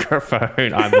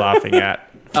microphone I'm laughing at.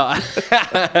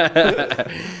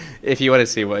 If you want to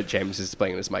see what James is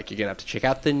displaying on his mic, you're going to have to check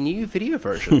out the new video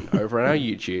version over on our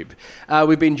YouTube.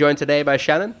 We've been joined today by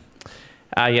Shannon.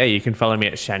 Yeah, you can follow me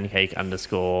at shancake_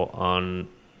 on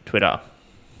Twitter.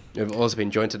 We've also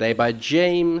been joined today by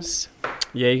James.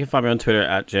 Yeah, you can find me on Twitter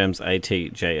at James,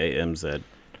 ATJAMZ.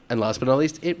 And last but not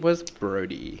least, it was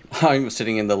Brody. I'm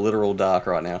sitting in the literal dark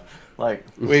right now. Like,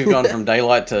 we've gone from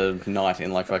daylight to night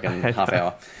in like fucking half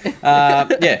hour.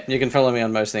 Yeah, you can follow me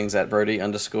on most things at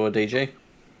Brody_DG.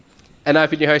 And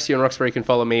I've been your host, Ewan Roxburgh. You can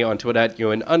follow me on Twitter at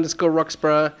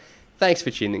Ewan_Roxburgh. Thanks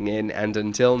for tuning in, and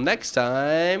until next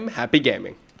time, happy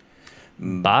gaming.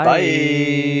 Bye.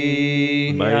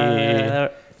 Bye. Bye.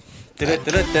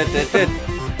 Bye.